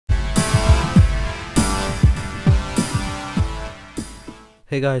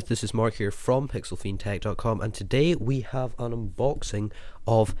Hey guys, this is Mark here from pixelfiendtech.com, and today we have an unboxing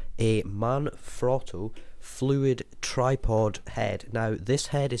of a Manfrotto fluid tripod head. Now this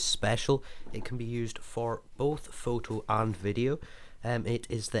head is special. It can be used for both photo and video. It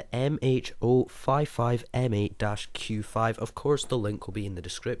is the MH055M8-Q5. Of course the link will be in the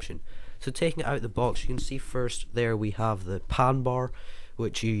description. So taking it out of the box, you can see first there we have the pan bar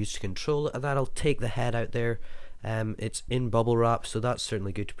which you use to control it, and then I'll take the head out there. It's in bubble wrap, so that's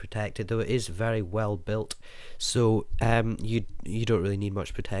certainly good to protect it, though it is very well built, so you don't really need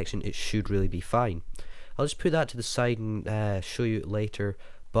much protection. It should really be fine. I'll just put that to the side and show you it later,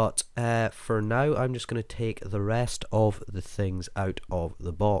 but for now I'm just going to take the rest of the things out of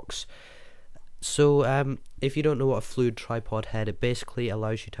the box. So if you don't know what a fluid tripod head, it basically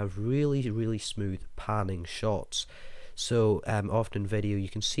allows you to have really smooth panning shots. So often in video you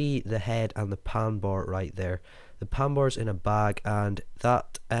can see the head and the pan bar right there. The pan bar's in a bag, and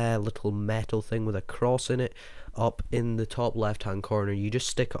that little metal thing with a cross in it up in the top left hand corner, you just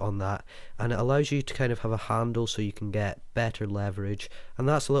stick it on that and it allows you to kind of have a handle so you can get better leverage. And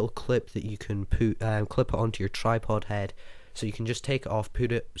that's a little clip that you can put clip it onto your tripod head, so you can just take it off,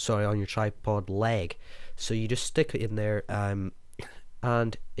 put it on your tripod leg, so you just stick it in there,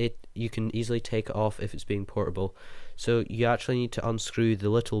 and you can easily take it off if it's being portable. So you actually need to unscrew the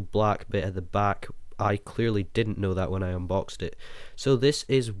little black bit at the back. I clearly didn't know that when I unboxed it. So this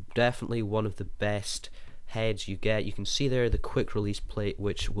is definitely one of the best heads you get. You can see there the quick release plate,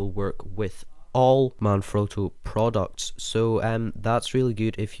 which will work with all Manfrotto products. So that's really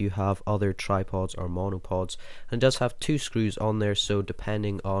good if you have other tripods or monopods. And it does have two screws on there, so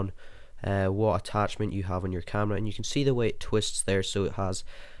depending on what attachment you have on your camera, and you can see the way it twists there, so it has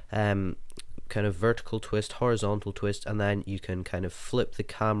kind of vertical twist, horizontal twist, and then you can kind of flip the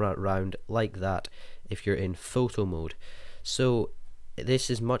camera around like that if you're in photo mode. So this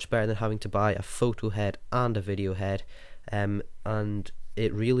is much better than having to buy a photo head and a video head, and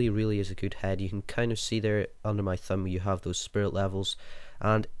it really is a good head. You can kind of see there under my thumb you have those spirit levels,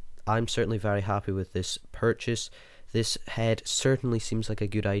 and I'm certainly very happy with this purchase. This head certainly seems like a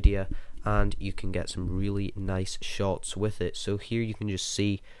good idea, and you can get some really nice shots with it. So here you can just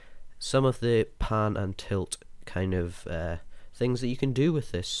see some of the pan and tilt kind of things that you can do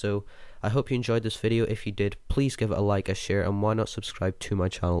with this. So I hope you enjoyed this video. If you did, please give it a like, a share, and why not subscribe to my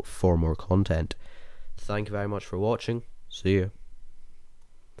channel for more content. Thank you very much for watching. See you.